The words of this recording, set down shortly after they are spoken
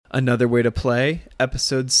Another Way to Play,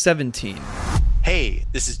 Episode 17. Hey,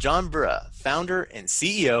 this is John Burra, founder and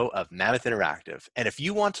CEO of Mammoth Interactive. And if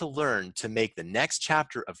you want to learn to make the next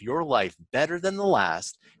chapter of your life better than the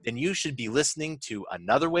last, then you should be listening to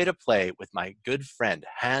Another Way to Play with my good friend,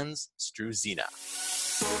 Hans Struzina.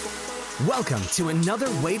 Welcome to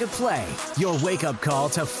Another Way to Play, your wake-up call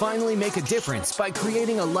to finally make a difference by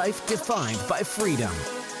creating a life defined by freedom.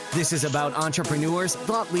 This is about entrepreneurs,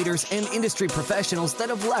 thought leaders, and industry professionals that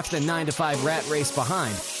have left the 9-to-5 rat race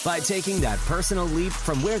behind by taking that personal leap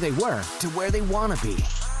from where they were to where they want to be.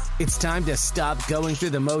 It's time to stop going through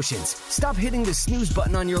the motions, stop hitting the snooze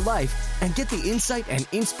button on your life, and get the insight and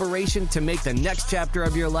inspiration to make the next chapter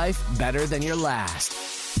of your life better than your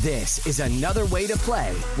last. This is Another Way to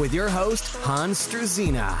Play with your host, Hans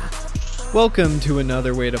Struzina. Welcome to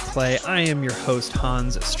Another Way to Play. I am your host,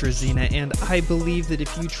 Hans Struzina, and I believe that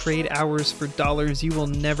if you trade hours for dollars, you will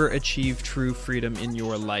never achieve true freedom in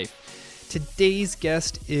your life. Today's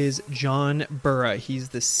guest is John Burra. He's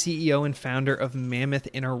the CEO and founder of Mammoth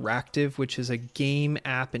Interactive, which is a game,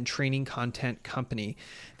 app, and training content company.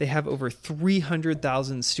 They have over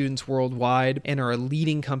 300,000 students worldwide and are a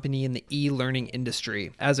leading company in the e-learning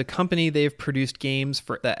industry. As a company, they've produced games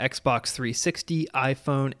for the Xbox 360,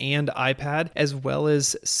 iPhone, and iPad, as well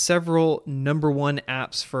as several number one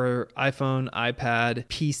apps for iPhone, iPad,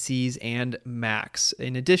 PCs, and Macs.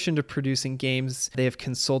 In addition to producing games, they have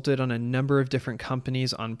consulted on a number of different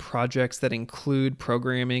companies on projects that include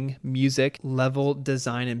programming, music, level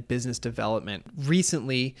design, and business development.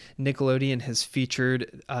 Recently, Nickelodeon has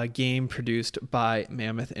featured a game produced by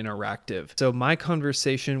Mammoth Interactive. So my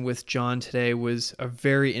conversation with John today was a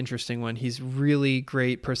very interesting one. He's a really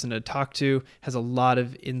great person to talk to, has a lot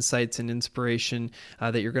of insights and inspiration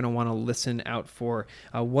that you're going to want to listen out for.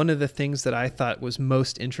 One of the things that I thought was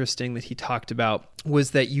most interesting that he talked about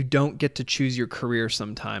was that you don't get to choose your career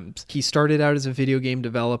sometimes. He started out as a video game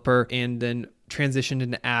developer and then transitioned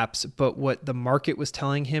into apps, but what the market was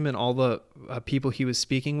telling him and all the people he was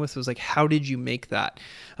speaking with was like, how did you make that?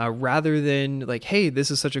 Rather than like, hey, this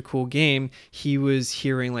is such a cool game, he was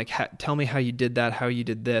hearing like, tell me how you did that, how you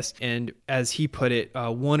did this. And as he put it,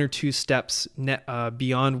 one or two steps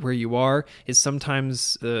beyond where you are is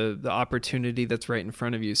sometimes the opportunity that's right in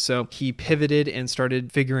front of you. So he pivoted and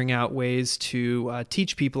started figuring out ways to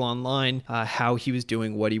teach people online how he was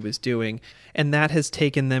doing what he was doing. And that has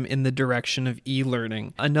taken them in the direction of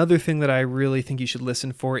e-learning. Another thing that I really think you should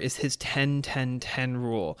listen for is his 10-10-10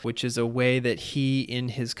 rule, which is a way that he in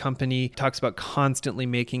his company talks about constantly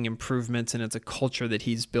making improvements, and it's a culture that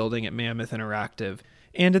he's building at Mammoth Interactive.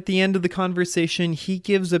 And at the end of the conversation, he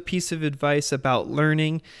gives a piece of advice about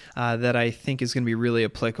learning that I think is going to be really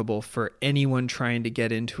applicable for anyone trying to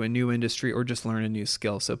get into a new industry or just learn a new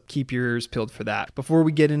skill. So keep your ears peeled for that. Before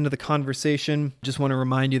we get into the conversation, just want to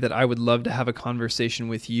remind you that I would love to have a conversation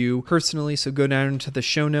with you personally. So go down into the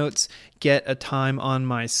show notes, get a time on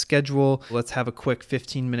my schedule. Let's have a quick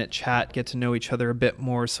 15-minute chat, get to know each other a bit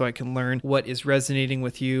more so I can learn what is resonating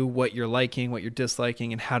with you, what you're liking, what you're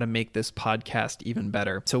disliking, and how to make this podcast even better.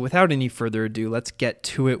 So without any further ado, let's get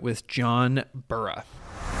to it with John Burra.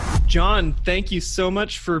 John, thank you so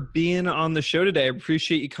much for being on the show today. I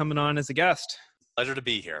appreciate you coming on as a guest. Pleasure to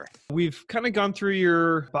be here. We've kind of gone through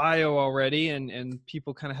your bio already, and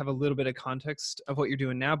people kind of have a little bit of context of what you're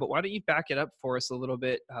doing now, but why don't you back it up for us a little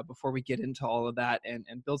bit before we get into all of that and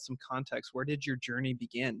build some context. Where did your journey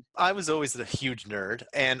begin? I was always a huge nerd,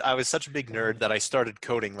 and I was such a big nerd that I started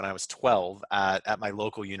coding when I was 12 at my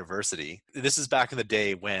local university. This is back in the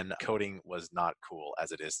day when coding was not cool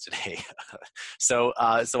as it is today. So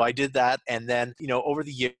I did that, and then, over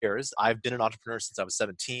the years, I've been an entrepreneur since I was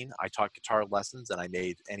 17. I taught guitar lessons, and I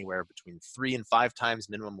made anywhere between 3 and 5 times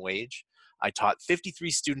minimum wage. I taught 53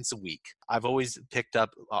 students a week. I've always picked up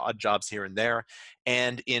odd jobs here and there.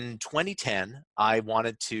 And in 2010, I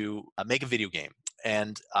wanted to make a video game.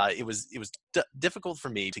 And it was difficult for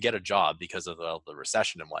me to get a job because of the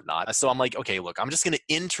recession and whatnot. So I'm like, okay, look, I'm just going to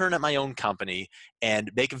intern at my own company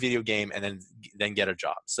and make a video game and then get a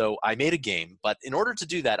job. So I made a game, but in order to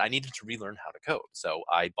do that, I needed to relearn how to code. So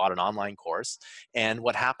I bought an online course. And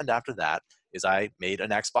what happened after that is I made an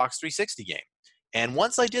Xbox 360 game. And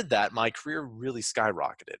once I did that, my career really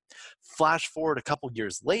skyrocketed. Flash forward a couple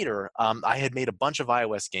years later, I had made a bunch of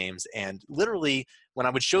iOS games, and literally when I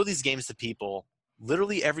would show these games to people,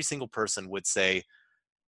 literally every single person would say,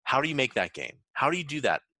 how do you make that game? How do you do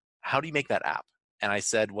that? How do you make that app? And I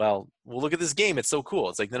said, well, look at this game. It's so cool.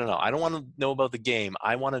 It's like, no. I don't want to know about the game.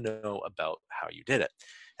 I want to know about how you did it.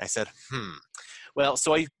 And I said, Well,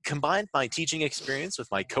 so I combined my teaching experience with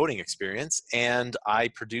my coding experience, and I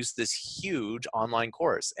produced this huge online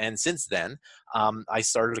course. And since then, I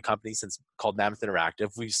started a company called Mammoth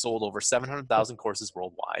Interactive. We've sold over 700,000 courses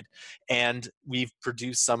worldwide, and we've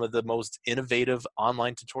produced some of the most innovative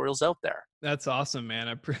online tutorials out there. That's awesome,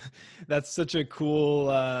 man. That's such a cool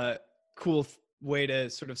way to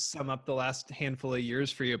sort of sum up the last handful of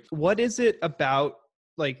years for you. What is it about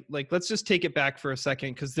let's just take it back for a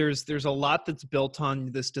second, because there's a lot that's built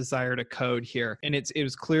on this desire to code here, and it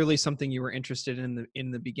was clearly something you were interested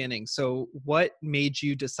in the beginning. So what made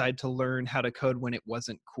you decide to learn how to code when it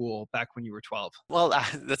wasn't cool back when you were 12? Well,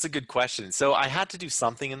 that's a good question. So I had to do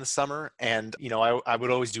something in the summer, and I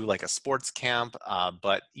would always do like a sports camp.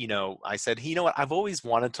 But I said, you know what? I've always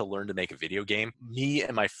wanted to learn to make a video game. Me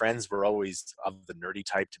and my friends were always of the nerdy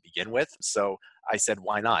type to begin with, so I said,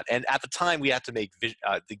 why not? And at the time, we had to make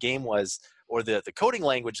the game was, or the coding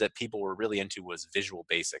language that people were really into was Visual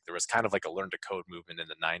Basic. There was kind of like a learn to code movement in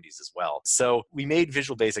the 90s as well. So we made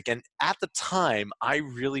Visual Basic. And at the time, I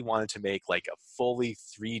really wanted to make like a fully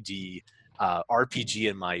 3D RPG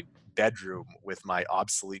in my bedroom with my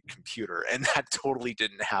obsolete computer, and that totally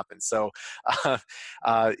didn't happen. So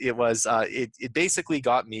it basically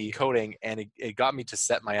got me coding, and it got me to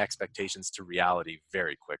set my expectations to reality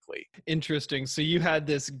very quickly. Interesting. So you had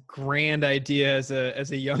this grand idea as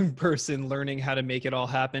a young person learning how to make it all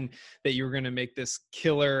happen, that you were going to make this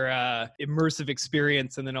killer immersive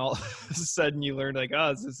experience, and then all of a sudden you learned like,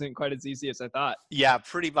 oh, this isn't quite as easy as I thought. Yeah,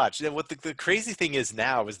 pretty much. And what the crazy thing is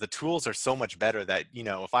now is the tools are so much better that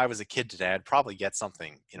if I was a kid today, I'd probably get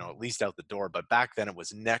something at least out the door. But back then it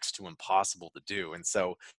was next to impossible to do, and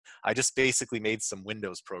so I just basically made some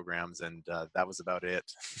Windows programs, and that was about it.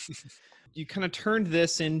 You kind of turned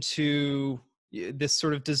this into this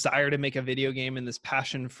sort of desire to make a video game and this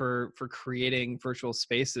passion for creating virtual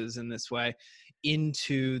spaces in this way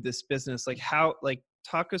into this business.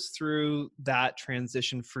 Talk us through that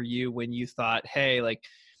transition for you when you thought, hey,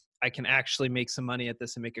 I can actually make some money at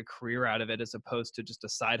this and make a career out of it, as opposed to just a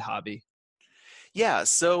side hobby. Yeah.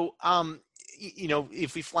 So,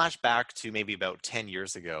 if we flash back to maybe about 10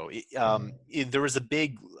 years ago, there was a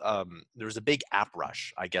big app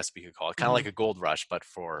rush, I guess we could call it, kind of like a gold rush, but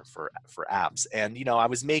for apps. And, I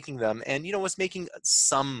was making them, and, was making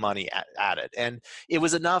some money at it. And it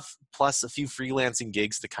was enough, plus a few freelancing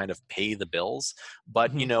gigs to kind of pay the bills.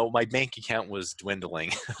 But, my bank account was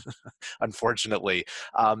dwindling, unfortunately.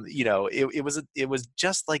 It was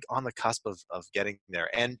just like on the cusp of getting there.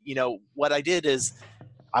 And, what I did is,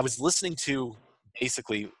 I was listening to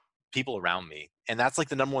basically people around me. And that's like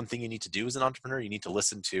the number one thing you need to do as an entrepreneur. You need to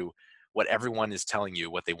listen to what everyone is telling you,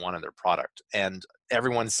 what they want in their product. And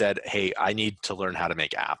everyone said, hey, I need to learn how to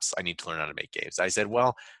make apps. I need to learn how to make games. I said,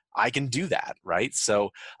 well, I can do that, right?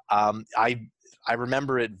 So I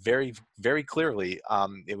remember it very, very clearly.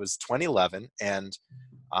 It was 2011, and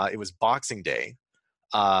it was Boxing Day.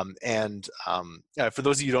 For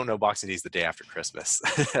those of you who don't know, Boxing Day is the day after Christmas.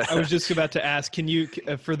 I was just about to ask, can you,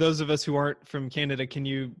 for those of us who aren't from Canada, can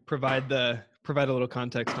you provide a little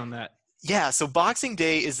context on that? Yeah, so Boxing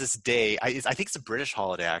Day is this day, I think it's a British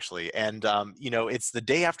holiday actually, and it's the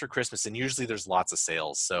day after Christmas, and usually there's lots of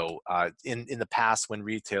sales. So in the past, when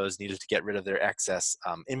retailers needed to get rid of their excess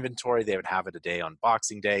inventory, they would have it a day on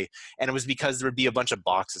Boxing Day, and it was because there would be a bunch of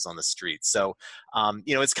boxes on the street. So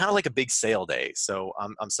it's kind of like a big sale day. So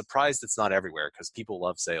I'm surprised it's not everywhere, because people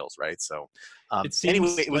love sales, right? So it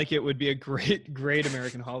seems like it would be a great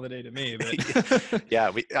American holiday to me. But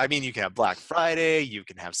yeah, you can have Black Friday, you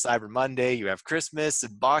can have Cyber Monday, you have Christmas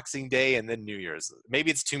and Boxing Day, and then New Year's.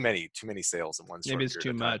 Maybe it's too many sales in one. Maybe it's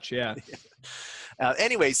too much. Yeah.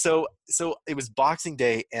 Anyway, so it was Boxing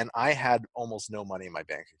Day, and I had almost no money in my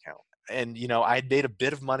bank account. And, I had made a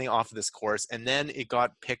bit of money off of this course, and then it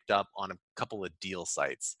got picked up on a couple of deal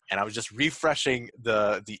sites. And I was just refreshing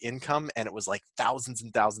the income, and it was like thousands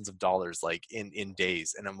and thousands of dollars, like in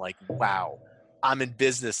days. And I'm like, wow, I'm in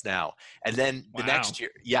business now. And then the next year,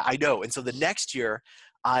 yeah, I know. And so the next year,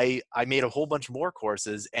 I made a whole bunch more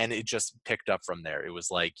courses, and it just picked up from there. It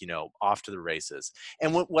was like, off to the races.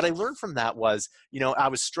 And what I learned from that was, I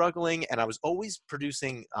was struggling, and I was always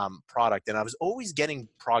producing product, and I was always getting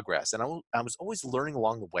progress, and I was always learning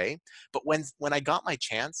along the way. But when I got my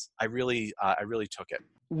chance, I really took it.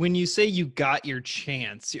 When you say you got your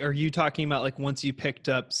chance, are you talking about like once you picked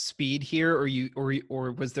up speed here,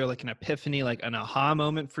 or was there like an epiphany, like an aha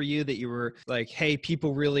moment for you that you were like, hey,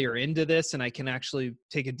 people really are into this, and I can actually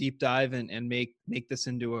take a deep dive and make this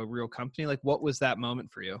into a real company? Like, what was that moment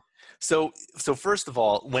for you? So first of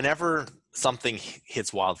all, whenever something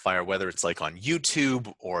hits wildfire, whether it's like on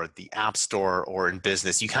YouTube or the App Store or in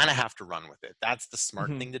business, you kind of have to run with it. That's the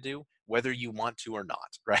smart Hmm. thing to do, whether you want to or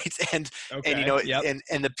not, right? And you Okay. know, Yep.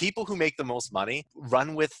 and the people who make the most money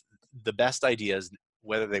run with the best ideas,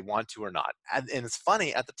 whether they want to or not. And it's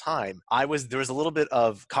funny, at the time there was a little bit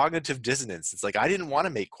of cognitive dissonance. It's like I didn't want to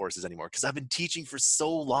make courses anymore because I've been teaching for so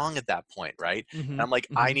long at that point, right? And Hmm. I'm like,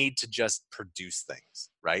 I Hmm. need to just produce things,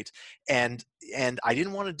 right? And I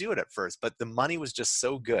didn't want to do it at first, but the money was just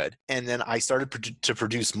so good. And then I started to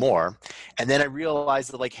produce more, and then I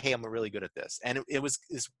realized that, like, hey, I'm really good at this. And it was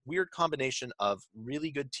this weird combination of really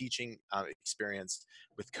good teaching experience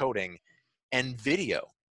with coding and video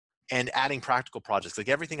and adding practical projects, like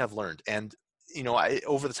everything I've learned. And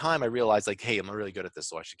over the time I realized, like, hey, I'm really good at this,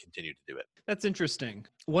 so I should continue to do it. That's interesting.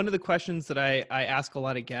 One of the questions that I ask a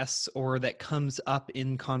lot of guests, or that comes up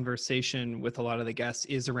in conversation with a lot of the guests,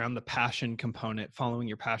 is around the passion component, following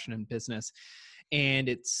your passion in business. And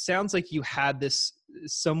it sounds like you had this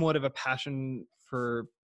somewhat of a passion for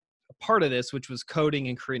a part of this, which was coding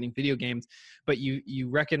and creating video games, but you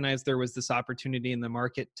recognized there was this opportunity in the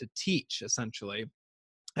market to teach, essentially,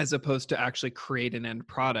 as opposed to actually create an end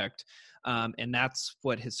product. And that's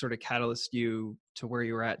what has sort of catalyzed you to where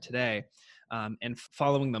you're at today. And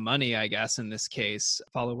following the money, I guess, in this case,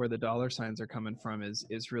 follow where the dollar signs are coming from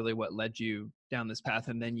is really what led you down this path.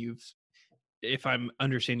 And then you've, if I'm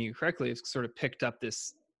understanding you correctly, have sort of picked up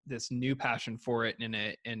this new passion for it,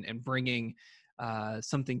 and bringing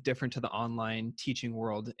something different to the online teaching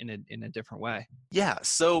world in a different way. Yeah,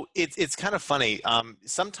 so it's kind of funny.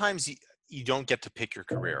 Sometimes you don't get to pick your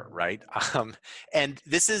career, right? And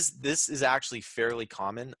this is actually fairly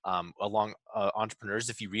common along entrepreneurs.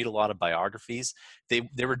 If you read a lot of biographies,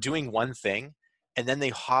 they were doing one thing, and then they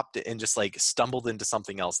hopped and just like stumbled into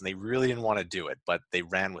something else, and they really didn't want to do it, but they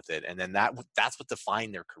ran with it, and then that's what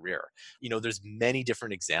defined their career. There's many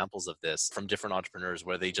different examples of this from different entrepreneurs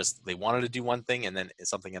where they wanted to do one thing, and then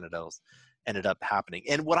something ended up happening.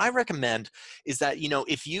 And what I recommend is that,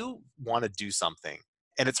 if you want to do something,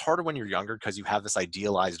 and it's harder when you're younger because you have this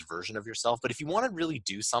idealized version of yourself, but if you want to really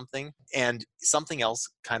do something and something else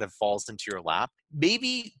kind of falls into your lap,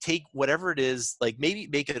 maybe take whatever it is, like maybe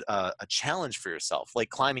make it a challenge for yourself, like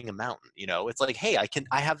climbing a mountain. It's like, hey,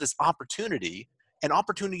 I have this opportunity. And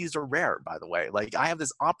opportunities are rare, by the way. Like, I have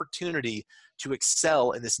this opportunity to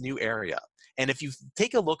excel in this new area. And if you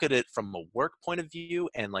take a look at it from a work point of view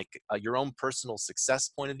and like your own personal success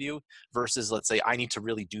point of view versus, let's say, I need to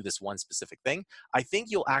really do this one specific thing, I think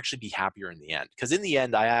you'll actually be happier in the end. Because in the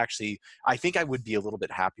end, I think I would be a little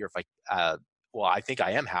bit happier if I think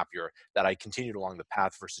I am happier that I continued along the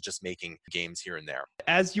path versus just making games here and there.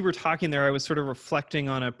 As you were talking there, I was sort of reflecting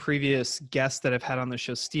on a previous guest that I've had on the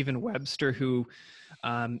show, Stephen Webster, who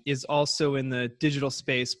is also in the digital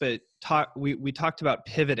space, but we talked about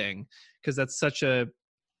pivoting, because that's such a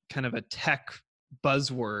kind of a tech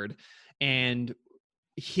buzzword. And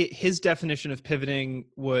his definition of pivoting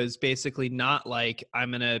was basically not like,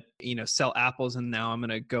 I'm going to, sell apples and now I'm going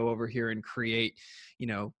to go over here and create,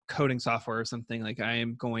 coding software or something. Like, I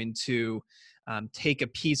am going to take a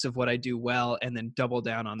piece of what I do well and then double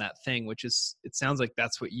down on that thing, it sounds like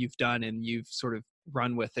that's what you've done, and you've sort of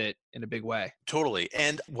run with it in a big way. Totally.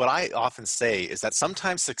 And what I often say is that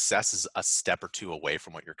sometimes success is a step or two away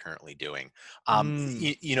from what you're currently doing. And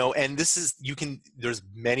there's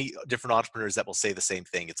many different entrepreneurs that will say the same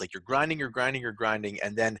thing. It's like you're grinding,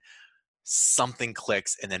 and then something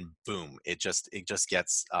clicks, and then boom, it just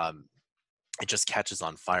gets, it just catches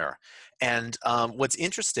on fire. And what's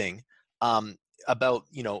interesting about,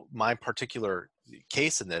 my particular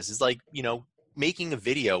case in this is, like, making a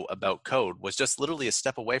video about code was just literally a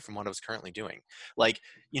step away from what I was currently doing. Like,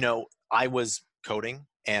 I was coding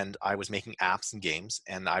and I was making apps and games,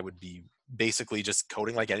 and I would be basically just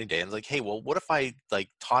coding like any day. And like, hey, well, what if I like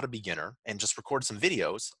taught a beginner and just recorded some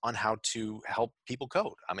videos on how to help people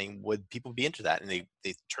code? I mean, would people be into that? And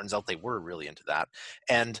they turns out they were really into that.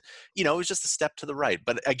 And, it was just a step to the right.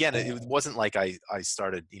 But again, it wasn't like I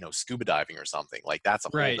started, scuba diving or something. Like, that's a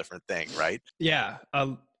whole Right. different thing, right? Yeah.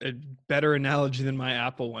 A better analogy than my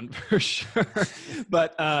Apple one for sure.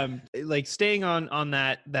 But like, staying on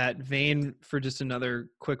that vein for just another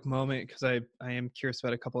quick moment, because I am curious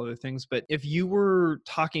about a couple other things. But if you were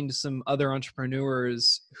talking to some other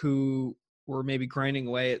entrepreneurs who were maybe grinding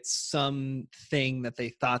away at something that they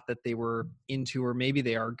thought that they were into, or maybe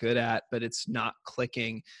they are good at, but it's not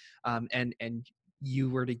clicking, and you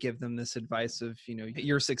were to give them this advice of,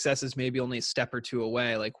 your success is maybe only a step or two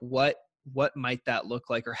away, like what might that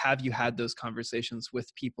look like? Or have you had those conversations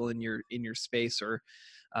with people in your space, or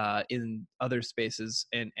in other spaces,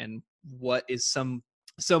 and what is some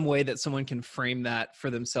way that someone can frame that for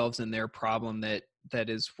themselves and their problem that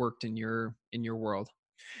is worked in your world?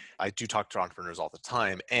 I do talk to entrepreneurs all the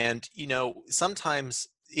time. And, sometimes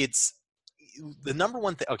it's the number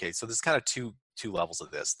one thing. Okay, so there's kind of two levels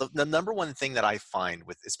of this. The number one thing that I find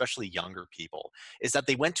with especially younger people is that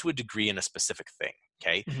they went to a degree in a specific thing,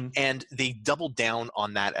 okay? Mm-hmm. And they doubled down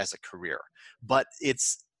on that as a career. But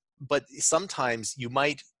sometimes you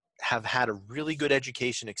might have had a really good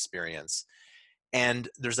education experience, and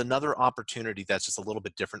there's another opportunity that's just a little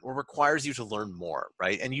bit different or requires you to learn more,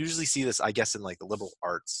 right? And you usually see this, I guess, in like the liberal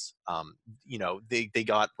arts. They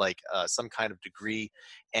got like some kind of degree,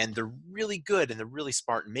 and they're really good and they're really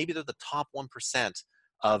smart, and maybe they're the top 1%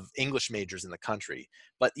 of English majors in the country.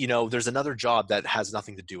 But there's another job that has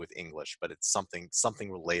nothing to do with English, but it's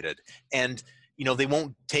something related. And they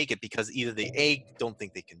won't take it because either they don't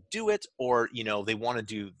think they can do it, or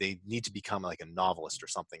they need to become like a novelist or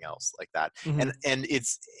something else like that. Mm-hmm. And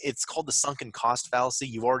it's called the sunken cost fallacy.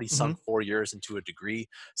 You've already sunk 4 years into a degree,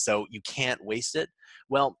 so you can't waste it.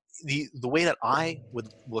 Well, the way that I would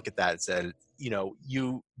look at that is that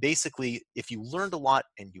you basically, if you learned a lot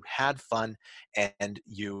and you had fun and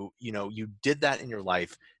you did that in your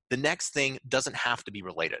life, the next thing doesn't have to be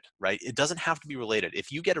related, right? It doesn't have to be related.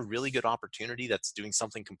 If you get a really good opportunity that's doing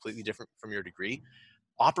something completely different from your degree,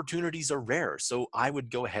 opportunities are rare. So I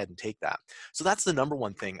would go ahead and take that. So that's the number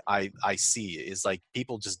one thing I see is like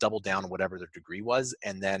people just double down on whatever their degree was.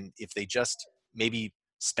 And then if they just maybe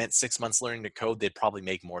spent 6 months learning to code, they'd probably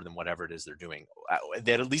make more than whatever it is they're doing.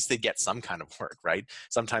 That at least they'd get some kind of work, right?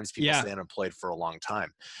 Sometimes people stay unemployed for a long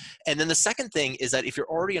time. And then the second thing is that if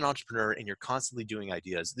you're already an entrepreneur and you're constantly doing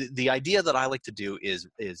ideas, the idea that I like to do is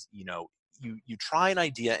you try an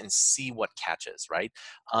idea and see what catches, right?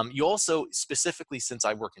 You also, specifically since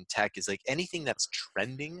I work in tech, is like anything that's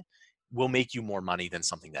trending will make you more money than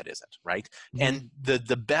something that isn't, right? Mm-hmm. And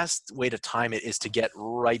the best way to time it is to get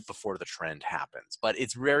right before the trend happens. But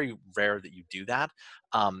it's very rare that you do that.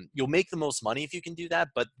 You'll make the most money if you can do that.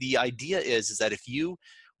 But the idea is that if you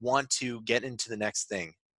want to get into the next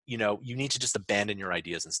thing, you need to just abandon your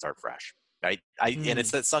ideas and start fresh, right? And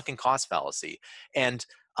it's that sunken cost fallacy. And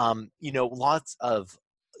lots of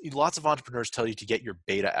entrepreneurs tell you to get your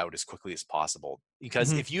beta out as quickly as possible,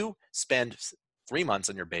 because if you spend 3 months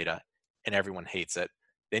on your beta and everyone hates it,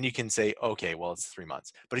 then you can say, okay, well, it's 3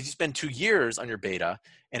 months. But if you spend 2 years on your beta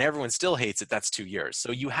and everyone still hates it, that's 2 years.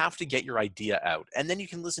 So you have to get your idea out, and then you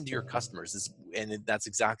can listen to your customers. And that's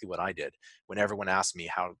exactly what I did when everyone asked me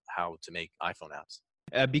how to make iPhone apps.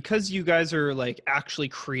 Because you guys are like actually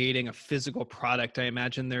creating a physical product, I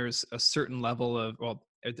imagine there's a certain level of, well,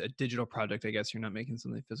 a digital product, I guess you're not making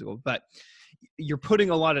something physical, but you're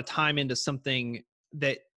putting a lot of time into something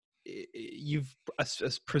that you've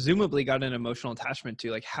presumably got an emotional attachment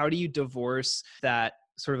to. Like, how do you divorce that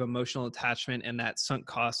sort of emotional attachment and that sunk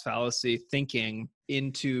cost fallacy thinking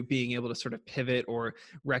into being able to sort of pivot or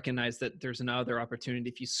recognize that there's another opportunity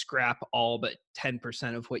if you scrap all but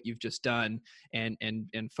 10% of what you've just done and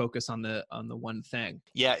focus on the one thing?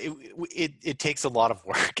 Yeah, it takes a lot of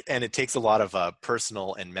work, and it takes a lot of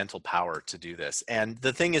personal and mental power to do this. And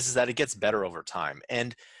the thing is that it gets better over time.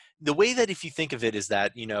 And the way that, if you think of it, is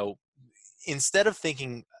that, instead of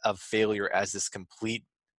thinking of failure as this complete,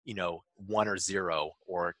 1 or 0,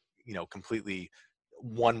 or, completely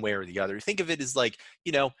one way or the other, think of it as like,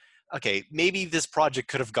 okay, maybe this project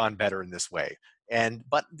could have gone better in this way.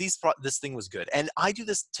 But this thing was good. And I do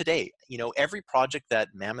this today. Every project that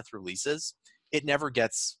Mammoth releases, it never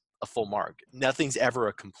gets a full mark. Nothing's ever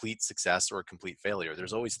a complete success or a complete failure.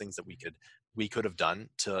 There's always things that we could have done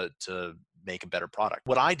to make a better product.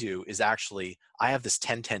 What I do is actually, I have this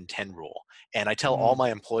 10-10-10 rule, and I tell all my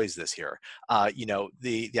employees this here.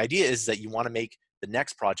 The idea is that you want to make the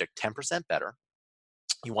next project 10% better.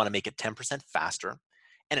 You want to make it 10% faster,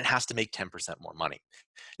 and it has to make 10% more money.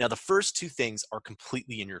 Now, the first two things are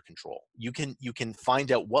completely in your control. You can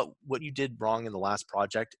find out what you did wrong in the last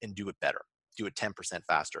project and do it better. Do it 10%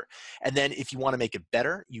 faster. And then if you want to make it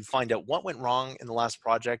better, you find out what went wrong in the last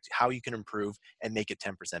project, how you can improve, and make it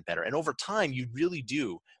 10% better. And over time, you really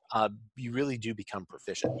do become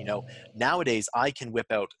proficient. Nowadays I can whip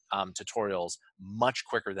out tutorials much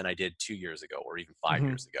quicker than I did 2 years ago, or even 5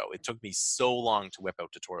 years ago. It took me so long to whip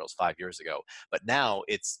out tutorials 5 years ago, but now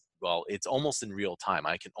it's almost in real time.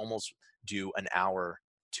 I can almost do an hour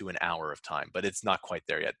to an hour of time, but it's not quite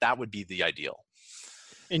there yet. That would be the ideal.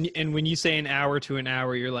 And when you say an hour to an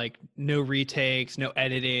hour, you're like no retakes, no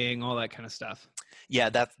editing, all that kind of stuff. Yeah,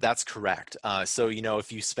 that's correct. So,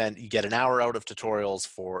 if you get an hour out of tutorials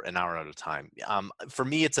for an hour at a time. For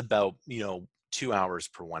me, it's about, 2 hours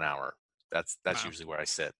per 1 hour. That's Wow. usually where I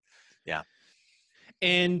sit. Yeah.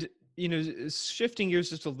 And shifting gears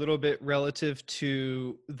just a little bit relative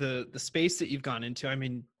to the space that you've gone into. I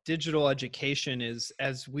mean, digital education is,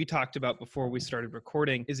 as we talked about before we started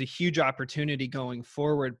recording, is a huge opportunity going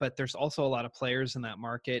forward, but there's also a lot of players in that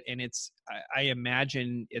market. And I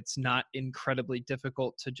imagine it's not incredibly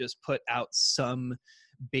difficult to just put out some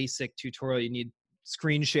basic tutorial. You need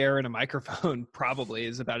screen share and a microphone probably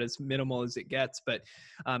is about as minimal as it gets. But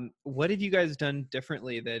what have you guys done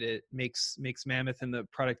differently that it makes Mammoth and the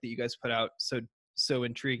product that you guys put out so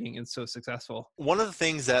intriguing and so successful? One of the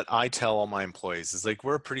things that I tell all my employees is, like,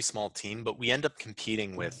 we're a pretty small team, but we end up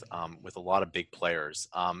competing with a lot of big players.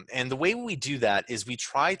 And the way we do that is we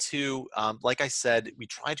try to, like I said, we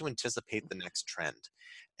try to anticipate the next trend.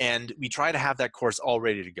 And we try to have that course all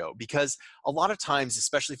ready to go, because a lot of times,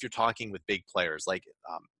 especially if you're talking with big players, like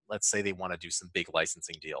let's say they want to do some big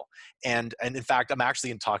licensing deal, and in fact, I'm actually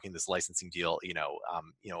in talking this licensing deal,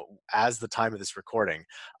 as the time of this recording,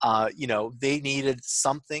 they needed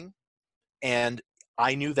something, and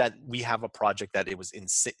I knew that we have a project that it was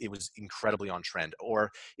incredibly on trend, or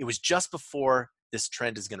it was just before this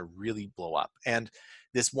trend is going to really blow up. And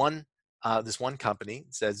this one company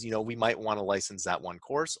says, we might want to license that one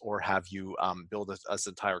course, or have you build us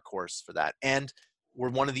entire course for that. And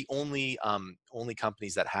we're one of the only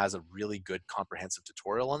companies that has a really good comprehensive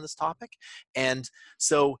tutorial on this topic. And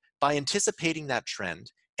so by anticipating that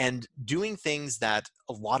trend and doing things that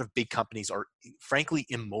a lot of big companies are frankly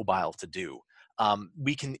immobile to do,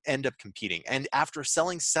 we can end up competing. And after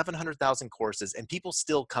selling 700,000 courses, and people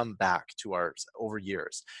still come back to ours over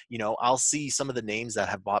years, I'll see some of the names that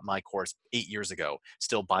have bought my course 8 years ago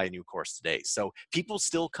still buy a new course today. So people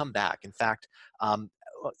still come back. In fact,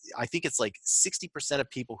 I think it's like 60% of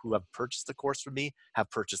people who have purchased the course from me have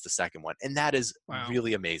purchased the second one. And that is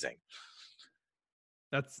really amazing.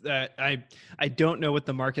 That's I don't know what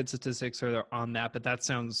the market statistics are on that, but that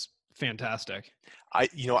sounds fantastic.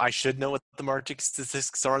 I should know what the market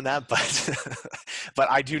statistics are on that, but but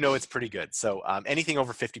I do know it's pretty good. So anything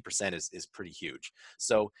over 50% is pretty huge.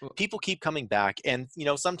 So people keep coming back, and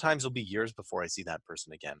sometimes it'll be years before I see that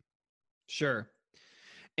person again. Sure.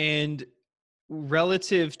 And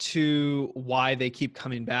relative to why they keep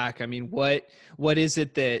coming back, I mean, what is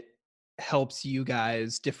it that helps you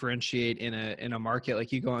guys differentiate in a market?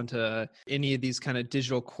 Like, you go onto any of these kind of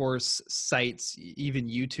digital course sites, even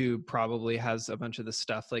YouTube probably has a bunch of this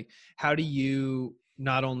stuff. Like, how do you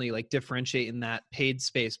not only like differentiate in that paid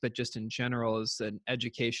space, but just in general as an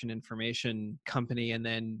education information company, and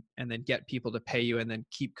then get people to pay you and then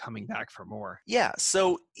keep coming back for more? Yeah.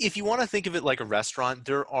 So if you want to think of it like a restaurant,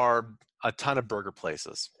 there are a ton of burger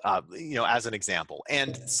places, as an example.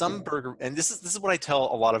 And and this is what I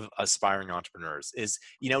tell a lot of aspiring entrepreneurs is,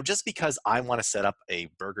 just because I want to set up a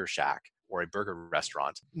burger shack or a burger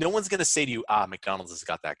restaurant, no one's going to say to you, McDonald's has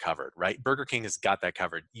got that covered, right? Burger King has got that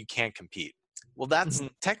covered. You can't compete. Well, that's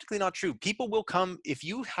technically not true. People will come if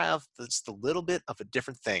you have just a little bit of a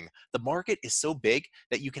different thing. The market is so big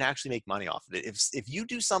that you can actually make money off of it. If you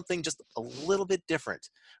do something just a little bit different,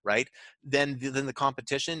 right, than the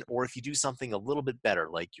competition, or if you do something a little bit better,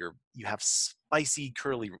 like you have spicy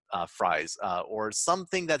curly fries, or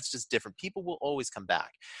something that's just different, people will always come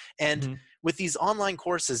back. And with these online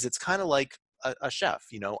courses, it's kind of like a chef.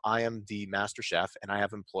 I am the master chef, and I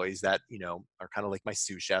have employees that are kind of like my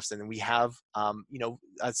sous chefs, and then we have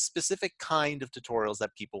a specific kind of tutorials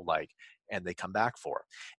that people like and they come back for.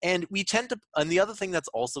 And we tend to, and the other thing that's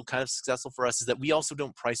also kind of successful for us is that we also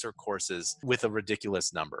don't price our courses with a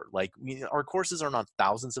ridiculous number. Like, our courses are not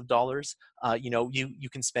thousands of dollars. You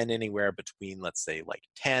can spend anywhere between, let's say, like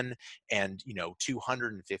 $10 and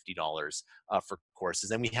 $250 for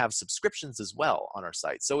courses, and we have subscriptions as well on our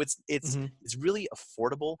site. So it's really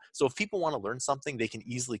affordable. So if people want to learn something, they can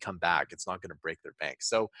easily come back. It's not going to break their bank.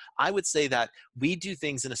 So I would say that we do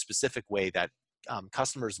things in a specific way that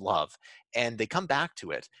customers love, and they come back to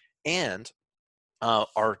it. And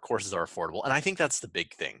our courses are affordable. And I think that's the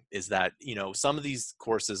big thing, is that some of these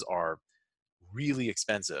courses are really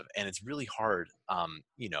expensive, and it's really hard.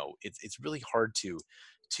 It's really hard to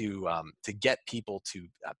get people to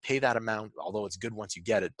pay that amount, although it's good once you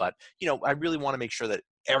get it. But I really want to make sure that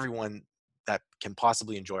everyone that can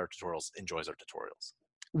possibly enjoy our tutorials enjoys our tutorials.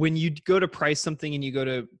 When you go to price something and you go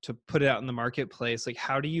to put it out in the marketplace, like,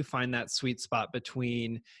 how do you find that sweet spot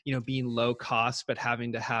between being low cost but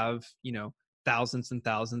having to have thousands and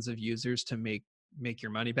thousands of users to make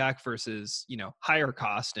your money back, versus higher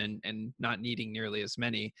cost and not needing nearly as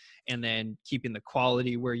many, and then keeping the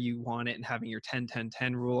quality where you want it and having your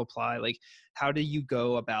 10-10-10 rule apply? Like, how do you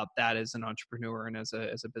go about that as an entrepreneur and as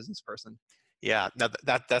a business person? Yeah, no,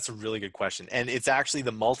 that's a really good question, and it's actually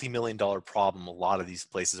the multi-million dollar problem a lot of these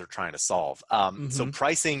places are trying to solve. So Hmm.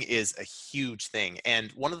 pricing is a huge thing,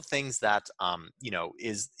 and one of the things that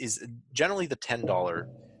is generally the $10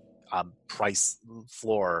 price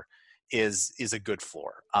floor is a good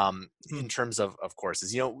floor in terms of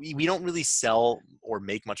courses. We don't really sell or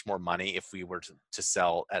make much more money if we were to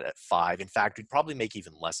sell at five. In fact, we'd probably make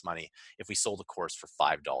even less money if we sold a course for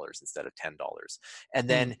 $5 instead of $10. And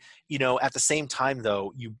then, at the same time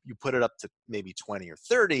though, you put it up to maybe 20 or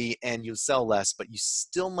 30 and you sell less, but you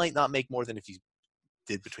still might not make more than if you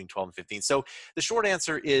did between 12 and 15. So the short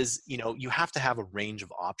answer is, you have to have a range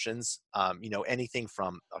of options, anything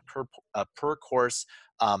from a per course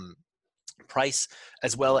price,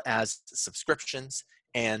 as well as subscriptions,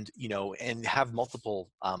 and have multiple,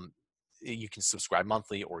 you can subscribe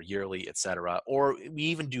monthly or yearly, etc. Or we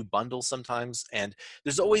even do bundles sometimes, and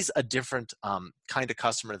there's always a different kind of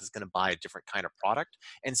customer that's going to buy a different kind of product,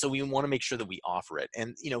 and so we want to make sure that we offer it.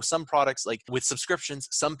 And some products, like with subscriptions,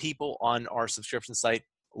 some people on our subscription site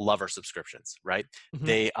love our subscriptions, right? Hmm.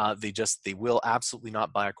 They will absolutely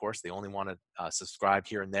not buy a course. They only want to subscribe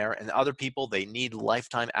here and there. And other people, they need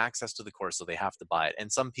lifetime access to the course, so they have to buy it. And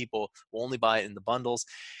some people will only buy it in the bundles,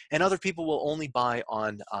 and other people will only buy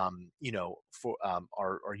on for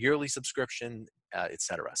our yearly subscription,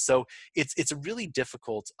 etc. So it's a really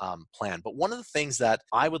difficult plan. But one of the things that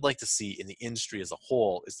I would like to see in the industry as a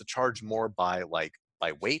whole is to charge more by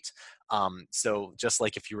weight. So just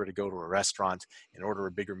like if you were to go to a restaurant and order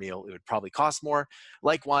a bigger meal, it would probably cost more.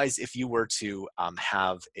 Likewise, if you were to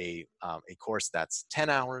have a course that's 10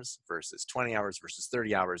 hours versus 20 hours versus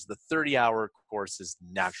 30 hours, the 30-hour course is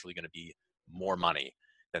naturally going to be more money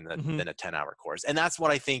Hmm. than a 10-hour course. And that's what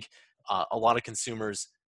I think a lot of consumers,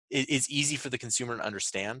 is easy for the consumer to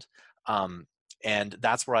understand. Um, and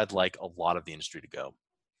that's where I'd like a lot of the industry to go.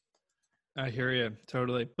 I hear you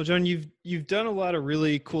totally. Well, John, you've done a lot of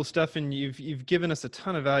really cool stuff, and you've given us a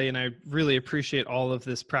ton of value, and I really appreciate all of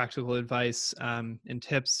this practical advice and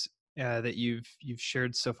tips that you've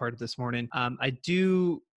shared so far this morning. I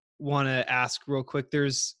do want to ask real quick.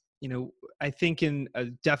 There's I think in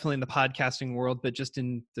definitely in the podcasting world, but just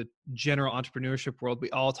in the general entrepreneurship world, we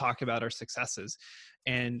all talk about our successes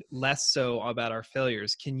and less so about our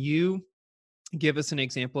failures. Can you give us an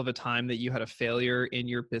example of a time that you had a failure in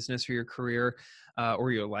your business or your career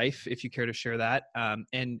or your life, if you care to share that,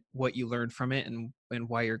 and what you learned from it, and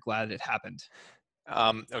why you're glad it happened?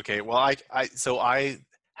 Okay, well, I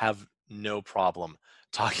have no problem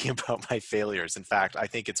talking about my failures. In fact, I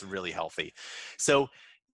think it's really healthy. So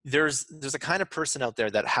there's a kind of person out there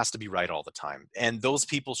that has to be right all the time, and those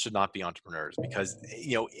people should not be entrepreneurs, because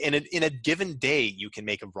in a given day you can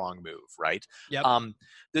make a wrong move, right? Yep. um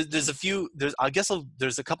there's a few there's I guess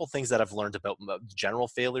there's a couple things that I've learned about general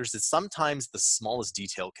failures, is sometimes the smallest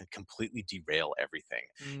detail can completely derail everything.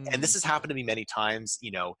 And this Mm. has happened to me many times.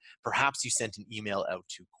 Perhaps you sent an email out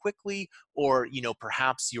too quickly, or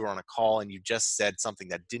perhaps you were on a call and you just said something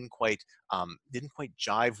that didn't quite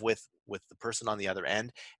jive with the person on the other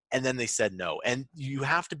end, and then they said no. And you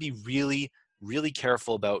have to be really, really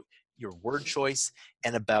careful about your word choice,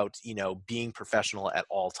 and about being professional at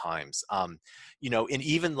all times. And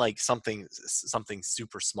even like something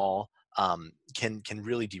super small can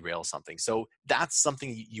really derail something. So that's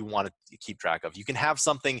something you want to keep track of. You can have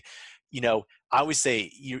something, I always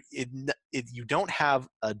say, you don't have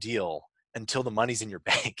a deal until the money's in your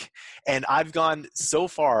bank. And I've gone so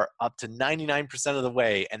far up to 99% of the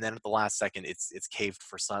way, and then at the last second it's caved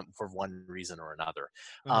for one reason or another.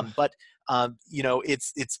 Ugh.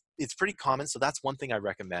 It's pretty common. So that's one thing I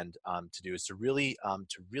recommend to do, is to really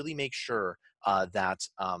make sure that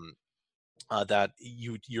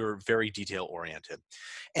you're very detail oriented.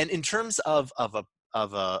 And in terms of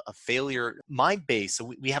a failure, my base,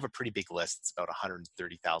 so we have a pretty big list. It's about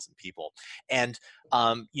 130,000 people. And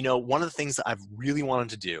one of the things that I've really wanted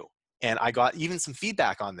to do, and I got even some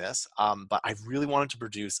feedback on this, but I really wanted to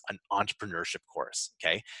produce an entrepreneurship course.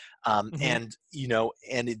 Okay. Mhm.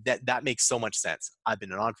 And that makes so much sense. I've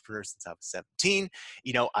been an entrepreneur since I was 17.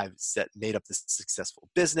 I've made up this successful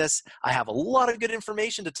business. I have a lot of good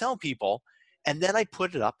information to tell people. And then I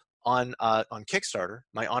put it up on Kickstarter,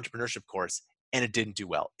 my entrepreneurship course, and it didn't do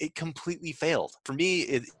well. It completely failed. For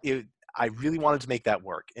me, I really wanted to make that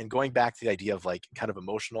work. And going back to the idea of like kind of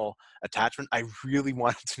emotional attachment, I really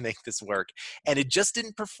wanted to make this work, and it just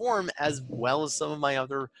didn't perform as well as some of my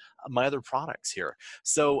other products here.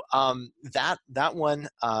 So that one,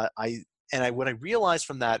 what I realized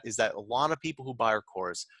from that is that a lot of people who buy our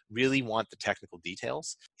course really want the technical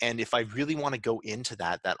details. And if I really want to go into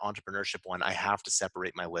that entrepreneurship one, I have to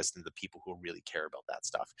separate my list into the people who really care about that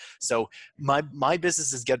stuff. So my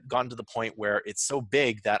business has gotten to the point where it's so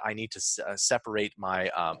big that I need to separate my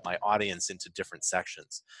my audience into different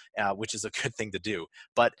sections, which is a good thing to do.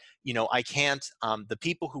 But I can't. The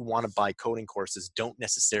people who want to buy coding courses don't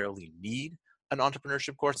necessarily need an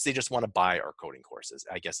entrepreneurship course. They just want to buy our coding courses,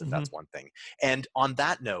 I guess, if that's one thing. And on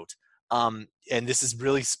that note, and this is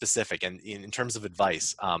really specific and in terms of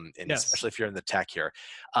advice, and especially if you're in the tech here,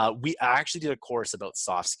 I actually did a course about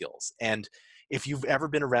soft skills. And if you've ever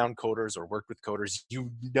been around coders or worked with coders,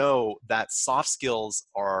 you know that soft skills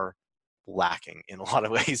are lacking in a lot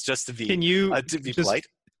of ways, just to be, polite.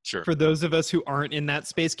 Sure. For those of us who aren't in that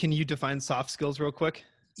space, can you define soft skills real quick?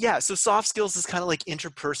 Yeah, so soft skills is kind of like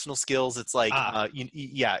interpersonal skills. It's like,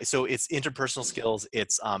 so it's interpersonal skills.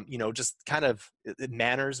 It's, just kind of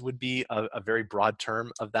manners would be a very broad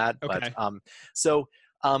term of that. Okay. But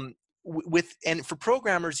and for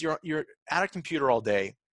programmers, you're at a computer all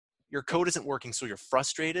day, your code isn't working, so you're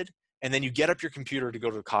frustrated. And then you get up your computer to go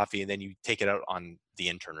to the coffee and then you take it out on the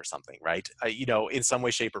intern or something, right? In some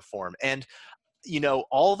way, shape or form. And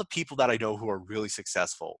all the people that I know who are really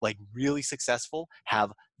successful,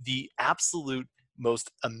 have the absolute most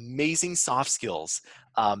amazing soft skills,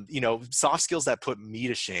 soft skills that put me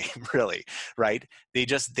to shame, really, right? They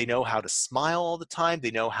know how to smile all the time. They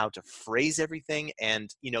know how to phrase everything. And,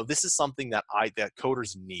 this is something that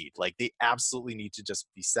coders need. Like, they absolutely need to just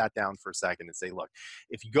be sat down for a second and say, look,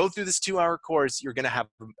 if you go through this 2-hour course, you're going to have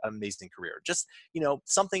an amazing career. Just,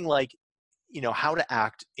 something like, how to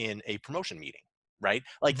act in a promotion meeting. Right?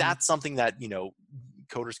 Like that's something that,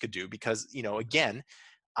 coders could do because, again,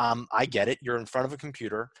 I get it. You're in front of a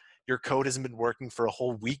computer. Your code hasn't been working for a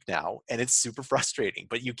whole week now, and it's super frustrating,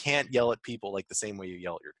 but you can't yell at people like the same way you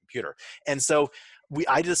yell at your computer. And so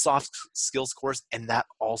I did a soft skills course, and that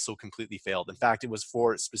also completely failed. In fact, it was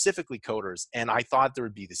for specifically coders, and I thought there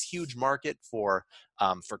would be this huge market for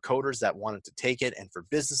coders that wanted to take it and for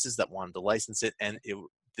businesses that wanted to license it. And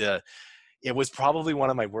it was probably one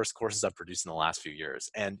of my worst courses I've produced in the last few years.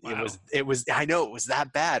 And wow. I know it was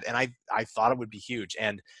that bad. And I thought it would be huge.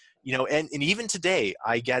 And, and even today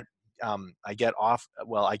I get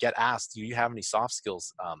asked, do you have any soft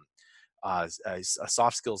skills,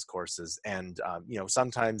 soft skills courses? And,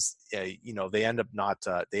 sometimes, they end up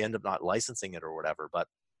not licensing it or whatever, but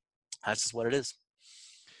that's just what it is.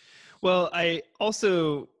 Well, I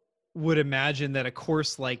also would imagine that a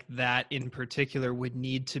course like that in particular would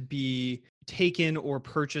need to be taken or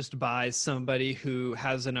purchased by somebody who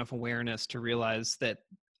has enough awareness to realize that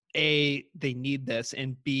A, they need this,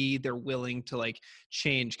 and B, they're willing to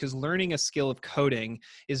change. Because learning a skill of coding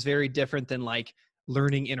is very different than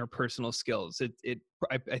learning interpersonal skills. It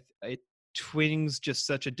twings just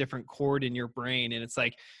such a different chord in your brain. And it's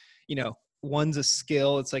one's a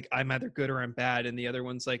skill. It's like, I'm either good or I'm bad. And the other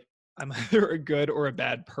one's like, I'm either a good or a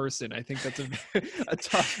bad person. I think that's a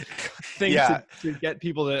tough thing to get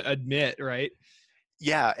people to admit, right?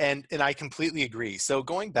 Yeah, and I completely agree. So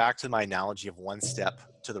going back to my analogy of one step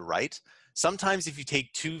to the right, sometimes if you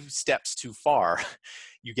take 2 steps too far,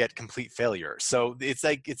 you get complete failure. So it's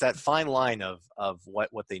that fine line of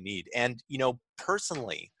what they need. And,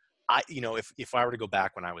 personally, if I were to go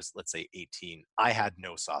back when I was, let's say 18, I had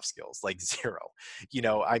no soft skills, like zero.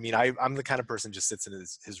 I'm the kind of person just sits in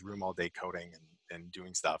his room all day coding and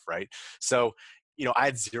doing stuff, right? So, I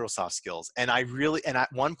had zero soft skills, and at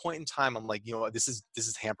one point in time, I'm like, this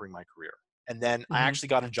is hampering my career. And then I actually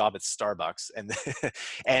got a job at Starbucks,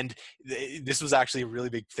 and this was actually a really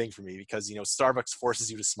big thing for me because Starbucks forces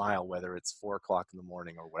you to smile whether it's 4 o'clock in the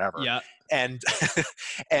morning or whatever. Yeah. And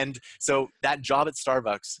so that job at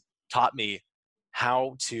Starbucks taught me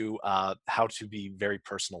how to be very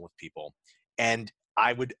personal with people. And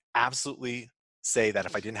I would absolutely say that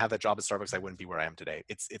if I didn't have that job at Starbucks, I wouldn't be where I am today.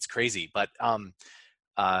 It's crazy, but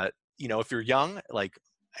if you're young,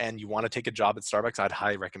 and you want to take a job at Starbucks, I'd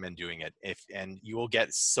highly recommend doing it. And you will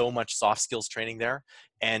get so much soft skills training there.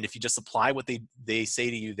 And if you just apply what they say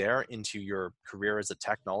to you there into your career as a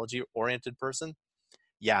technology oriented person,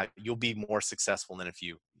 yeah, you'll be more successful than if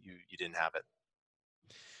you didn't have it.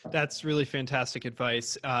 That's really fantastic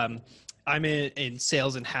advice. I'm in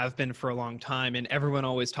sales and have been for a long time. And everyone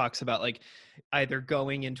always talks about either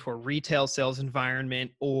going into a retail sales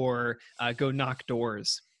environment or go knock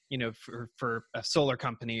doors, for a solar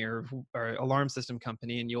company or alarm system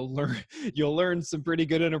company. And you'll learn some pretty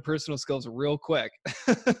good interpersonal skills real quick.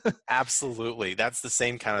 Absolutely. That's the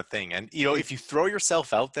same kind of thing. And, if you throw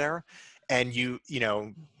yourself out there and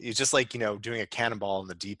it's just like, doing a cannonball in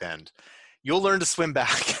the deep end, You'll learn to swim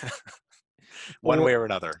back one way Or or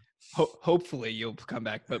another. hopefully you'll come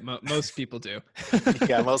back, but most people do.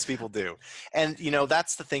 Yeah, most people do. And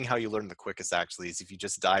that's the thing, how you learn the quickest actually is if you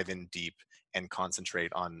just dive in deep and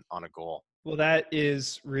concentrate on a goal. Well, that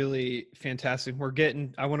is really fantastic.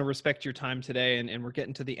 I want to respect your time today, and we're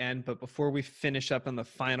getting to the end. But before we finish up on the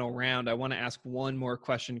final round, I want to ask one more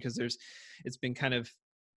question because it's been kind of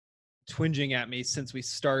twinging at me since we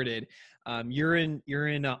started. You're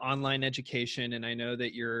in online education, and I know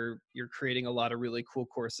that you're creating a lot of really cool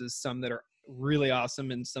courses, some that are really awesome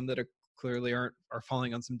and some that are clearly are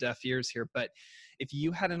falling on some deaf ears here. But if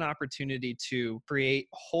you had an opportunity to create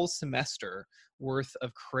a whole semester worth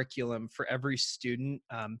of curriculum for every student,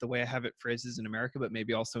 the way I have it phrased is in America, but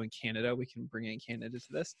maybe also in Canada, we can bring in Canada to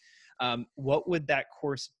this. What would that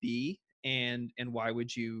course be, and why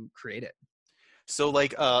would you create it? So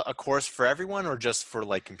like a course for everyone or just for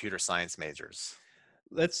like computer science majors?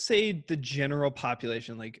 Let's say the general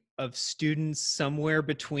population, like of students somewhere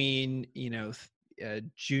between,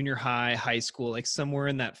 junior high school, like somewhere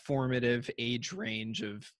in that formative age range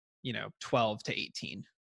of, 12 to 18.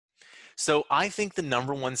 So I think the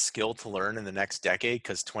number one skill to learn in the next decade,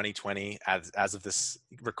 because 2020, as of this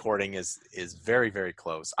recording, is very, very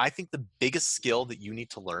close. I think the biggest skill that you need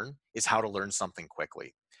to learn is how to learn something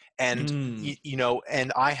quickly. And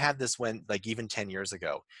and I had this when, like, even 10 years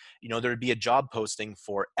ago, there'd be a job posting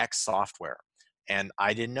for X software, and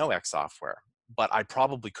I didn't know X software, but I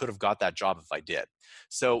probably could have got that job if I did.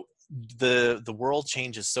 So the world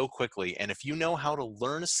changes so quickly, and if you know how to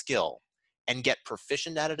learn a skill and get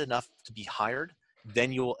proficient at it enough to be hired,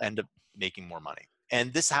 then you'll end up making more money.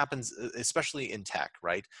 And this happens especially in tech,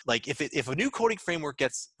 right? Like if a new coding framework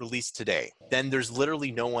gets released today, then there's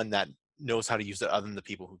literally no one that knows how to use it other than the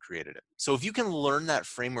people who created it. So if you can learn that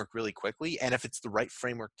framework really quickly, and if it's the right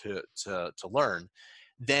framework to learn,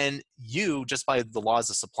 then you, just by the laws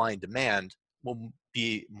of supply and demand, will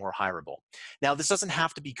be more hireable. Now, this doesn't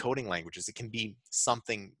have to be coding languages. It can be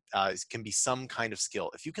something, it can be some kind of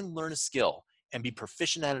skill. If you can learn a skill and be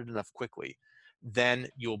proficient at it enough quickly, then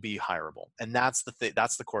you'll be hireable. And that's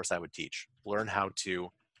the course I would teach. Learn how to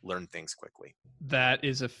learn things quickly. That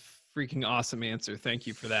is a freaking awesome answer. Thank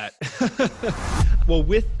you for that. Well,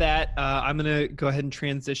 with that, I'm going to go ahead and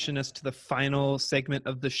transition us to the final segment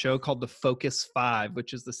of the show called the Focus 5,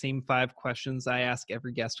 which is the same 5 questions I ask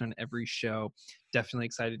every guest on every show. Definitely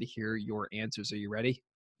excited to hear your answers. Are you ready?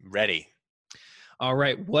 Ready. All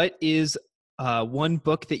right. What is one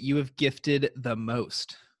book that you have gifted the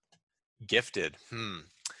most? Gifted.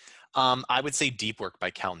 I would say Deep Work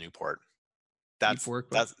by Cal Newport. That's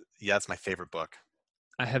my favorite book.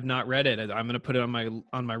 I have not read it. I'm going to put it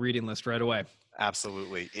on my reading list right away.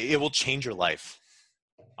 Absolutely. It will change your life.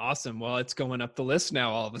 Awesome. Well, it's going up the list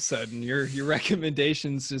now all of a sudden. Your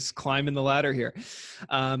recommendations just climbing the ladder here.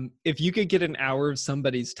 If you could get an hour of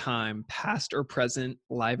somebody's time, past or present,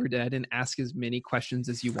 live or dead, and ask as many questions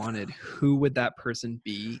as you wanted, who would that person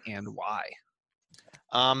be and why?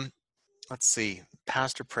 Let's see.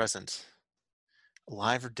 Past or present,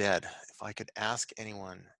 alive or dead. If I could ask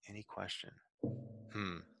anyone any question.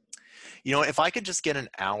 If I could just get an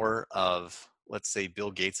hour of, let's say,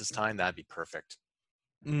 Bill Gates' time, that'd be perfect.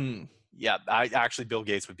 Yeah, Bill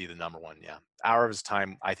Gates would be the number one. Yeah. Hour of his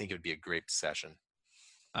time, I think it would be a great session.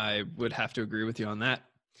 I would have to agree with you on that.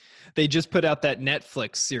 They just put out that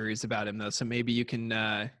Netflix series about him, though, so maybe you can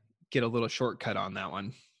get a little shortcut on that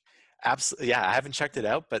one. Absolutely. Yeah, I haven't checked it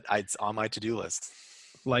out, but it's on my to-do list.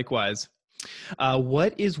 Likewise.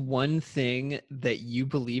 What is one thing that you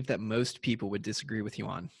believe that most people would disagree with you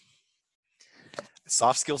on?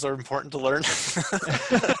 Soft skills are important to learn.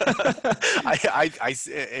 I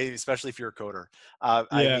especially if you're a coder.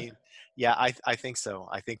 I think so.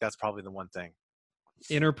 I think that's probably the one thing.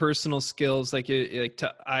 Interpersonal skills,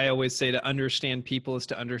 I always say, to understand people is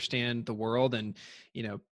to understand the world. And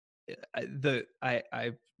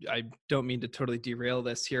I don't mean to totally derail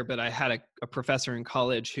this here, but I had a professor in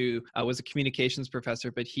college who was a communications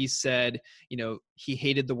professor, but he said, he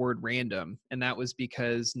hated the word random. And that was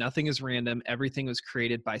because nothing is random. Everything was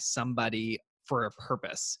created by somebody for a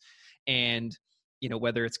purpose. And,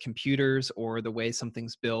 whether it's computers or the way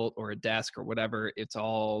something's built or a desk or whatever, it's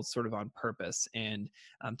all sort of on purpose. And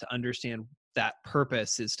to understand that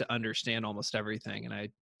purpose is to understand almost everything. And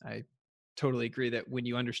I totally agree that when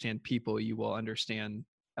you understand people, you will understand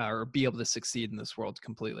or be able to succeed in this world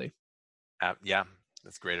completely. Yeah,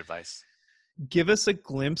 that's great advice. Give us a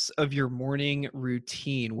glimpse of your morning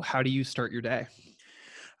routine. How do you start your day?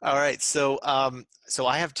 All right. So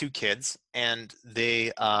I have 2 kids, and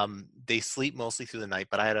they sleep mostly through the night,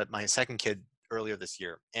 but I had my second kid earlier this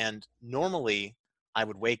year. And normally I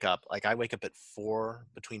would wake up, like I wake up at 4,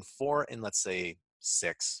 between 4 and let's say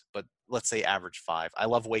 6, but let's say average 5. I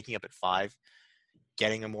love waking up at 5,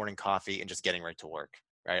 getting a morning coffee and just getting right to work,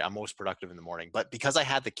 right? I'm most productive in the morning. But because I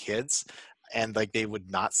had the kids and like they would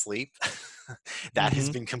not sleep, that has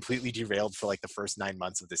Mm-hmm. been completely derailed for like the first 9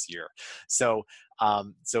 months of this year. So,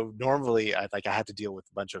 so normally I had to deal with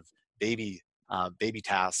a bunch of baby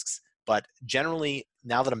tasks, but generally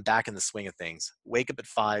now that I'm back in the swing of things, wake up at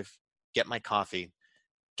 5, get my coffee,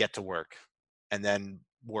 get to work, and then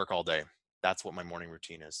work all day. That's what my morning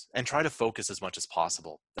routine is, and try to focus as much as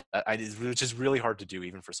possible. Which is really hard to do,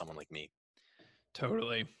 even for someone like me.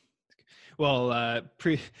 Totally. Well,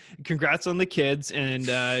 congrats on the kids, and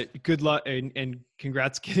good luck, and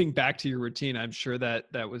congrats getting back to your routine. I'm sure that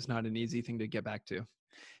that was not an easy thing to get back to.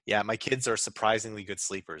 Yeah, my kids are surprisingly good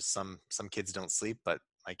sleepers. Some kids don't sleep, but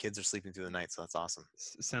my kids are sleeping through the night, so that's awesome.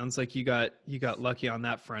 Sounds like you got lucky on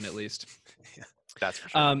that front, at least. Yeah, that's for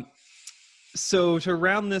sure. So to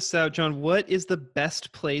round this out, John, what is the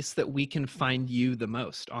best place that we can find you the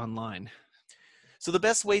most online? So the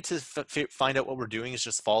best way to find out what we're doing is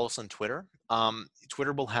just follow us on Twitter.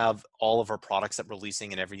 Twitter will have all of our products that we're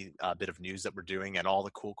releasing and every bit of news that we're doing and all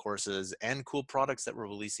the cool courses and cool products that we're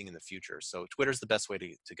releasing in the future. So Twitter's the best way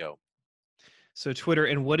to go. So Twitter,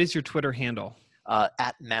 and what is your Twitter handle?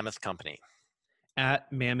 At Mammoth Company.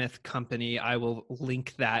 At Mammoth Company. I will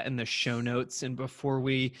link that in the show notes. And before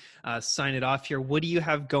we sign it off here, what do you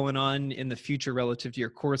have going on in the future relative to your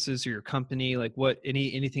courses or your company? Like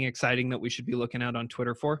anything exciting that we should be looking out on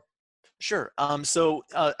Twitter for? Sure. So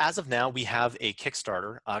as of now, we have a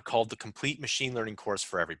Kickstarter called the Complete Machine Learning Course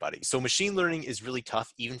for Everybody. So machine learning is really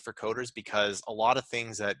tough, even for coders, because a lot of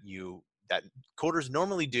things that coders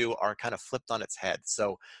normally do are kind of flipped on its head.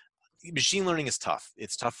 So machine learning is tough.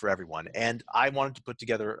 It's tough for everyone. And I wanted to put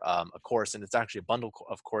together a course, and it's actually a bundle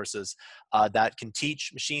of courses that can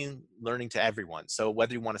teach machine learning to everyone. So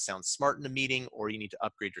whether you want to sound smart in a meeting or you need to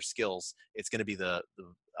upgrade your skills, it's going to be the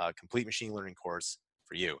Complete Machine Learning course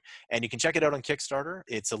for you. And you can check it out on Kickstarter.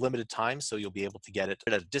 It's a limited time, so you'll be able to get it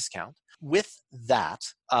at a discount. With that,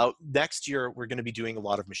 next year, we're going to be doing a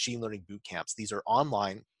lot of machine learning boot camps. These are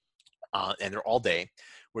online. And they're all day,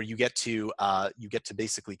 where you get to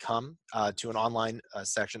basically come to an online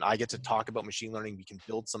section. I get to talk about machine learning. We can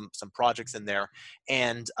build some projects in there,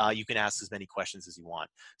 and you can ask as many questions as you want.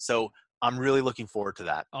 So I'm really looking forward to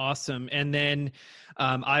that. Awesome. And then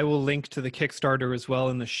I will link to the Kickstarter as well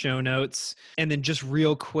in the show notes. And then just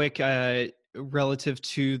real quick, relative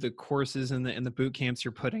to the courses and the boot camps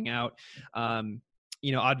you're putting out.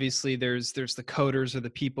 Obviously there's the coders or the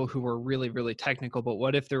people who are really, really technical, but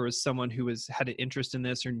what if there was someone who had an interest in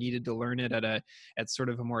this or needed to learn it at sort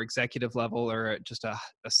of a more executive level or just a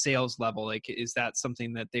sales level? Like, is that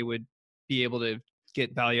something that they would be able to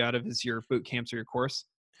get value out of as your boot camps or your course?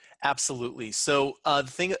 Absolutely. So the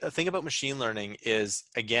thing about machine learning is,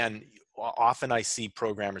 again, often I see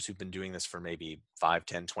programmers who've been doing this for maybe 5,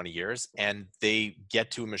 10, 20 years, and they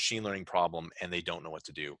get to a machine learning problem and they don't know what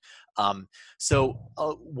to do.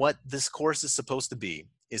 What this course is supposed to be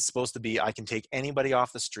I can take anybody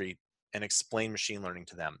off the street and explain machine learning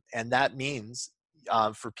to them. And that means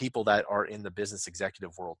for people that are in the business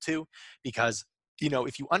executive world too, because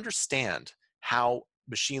if you understand how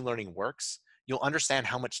machine learning works, you'll understand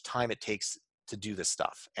how much time it takes to do this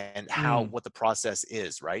stuff and what the process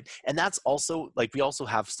is, right? And that's also, like, we also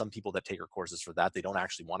have some people that take our courses for that. They don't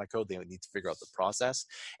actually want to code. They need to figure out the process.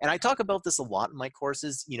 And I talk about this a lot in my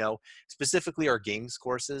courses, specifically our games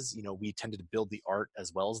courses. We tended to build the art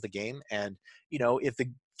as well as the game. And, if the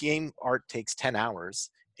game art takes 10 hours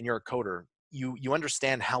and you're a coder, you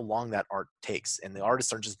understand how long that art takes, and the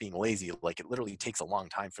artists aren't just being lazy. Like, it literally takes a long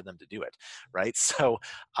time for them to do it, right? So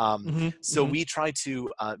we try to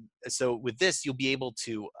so with this, you'll be able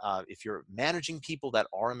to if you're managing people that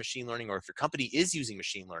are in machine learning, or if your company is using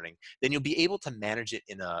machine learning, then you'll be able to manage it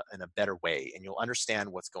in a better way, and you'll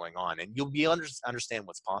understand what's going on, and you'll be able to understand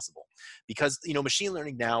what's possible. Because machine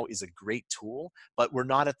learning now is a great tool, but we're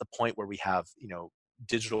not at the point where we have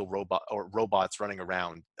digital robots running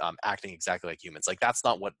around acting exactly like humans. Like, that's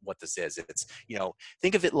not what this is. It's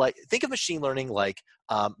think of machine learning like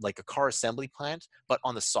a car assembly plant, but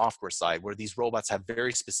on the software side, where these robots have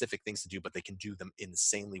very specific things to do, but they can do them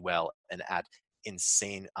insanely well and at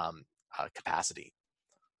insane capacity.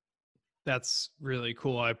 That's really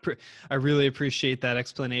cool. I really appreciate that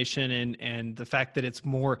explanation and the fact that it's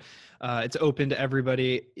more it's open to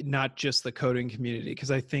everybody, not just the coding community. Because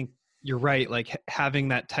I think you're right. Like, having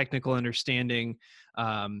that technical understanding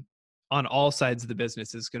on all sides of the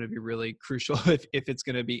business is going to be really crucial if it's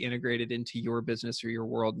going to be integrated into your business or your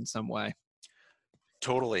world in some way.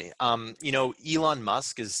 Totally. Elon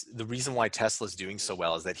Musk is the reason why Tesla is doing so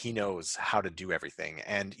well is that he knows how to do everything.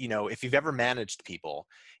 And, if you've ever managed people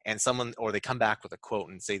and they come back with a quote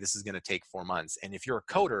and say, this is going to take 4 months. And if you're a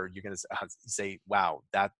coder, you're going to say, wow,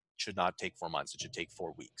 that should not take 4 months. It should take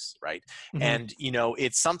 4 weeks. Right. Mm-hmm. And,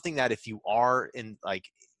 it's something that if you are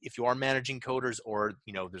managing coders or,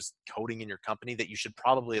 there's coding in your company that you should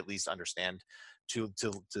probably at least understand to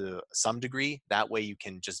some degree. That way you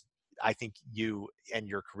can I think you and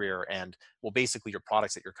your career and basically your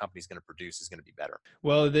products that your company is going to produce is going to be better.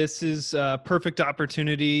 Well, this is a perfect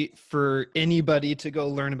opportunity for anybody to go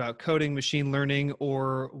learn about coding, machine learning,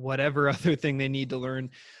 or whatever other thing they need to learn.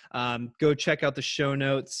 Go check out the show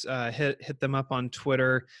notes, hit them up on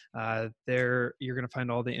Twitter. There, you're going to find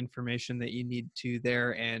all the information that you need to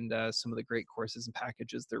there and some of the great courses and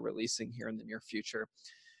packages they're releasing here in the near future.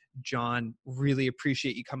 John, really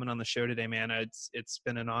appreciate you coming on the show today, man. It's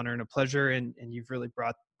been an honor and a pleasure, and you've really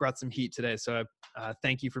brought some heat today. So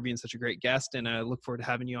thank you for being such a great guest, and I look forward to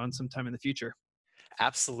having you on sometime in the future.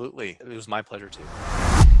 Absolutely. It was my pleasure too.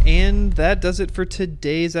 And that does it for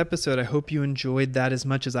today's episode. I hope you enjoyed that as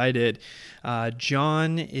much as I did.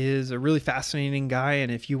 John is a really fascinating guy,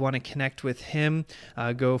 and if you want to connect with him,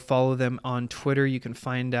 go follow them on Twitter. You can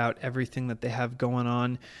find out everything that they have going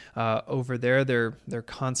on over there. They're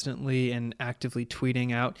constantly and actively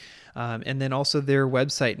tweeting out. And then also their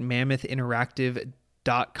website, MammothInteractive.com.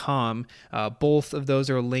 Both of those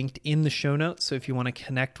are linked in the show notes. So if you want to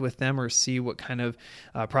connect with them or see what kind of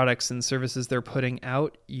products and services they're putting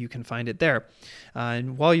out, you can find it there.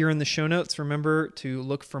 And while you're in the show notes, remember to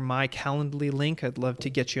look for my Calendly link. I'd love to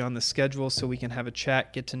get you on the schedule so we can have a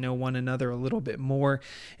chat, get to know one another a little bit more,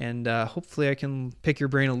 and hopefully I can pick your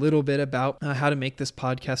brain a little bit about how to make this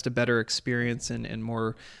podcast a better experience and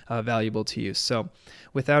more valuable to you. So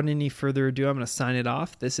without any further ado, I'm going to sign it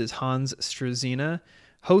off. This is Hans Struzina,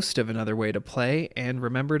 host of Another Way to Play, and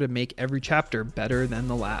remember to make every chapter better than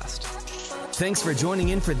the last. Thanks for joining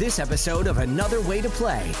in for this episode of Another Way to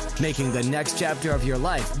Play, making the next chapter of your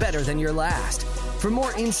life better than your last. For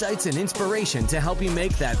more insights and inspiration to help you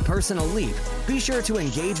make that personal leap, be sure to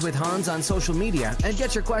engage with Hans on social media and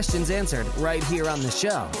get your questions answered right here on the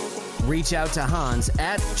show. Reach out to Hans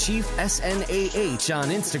at ChiefSNAH on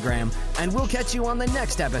Instagram, and we'll catch you on the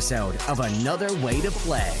next episode of Another Way to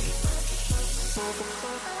Play.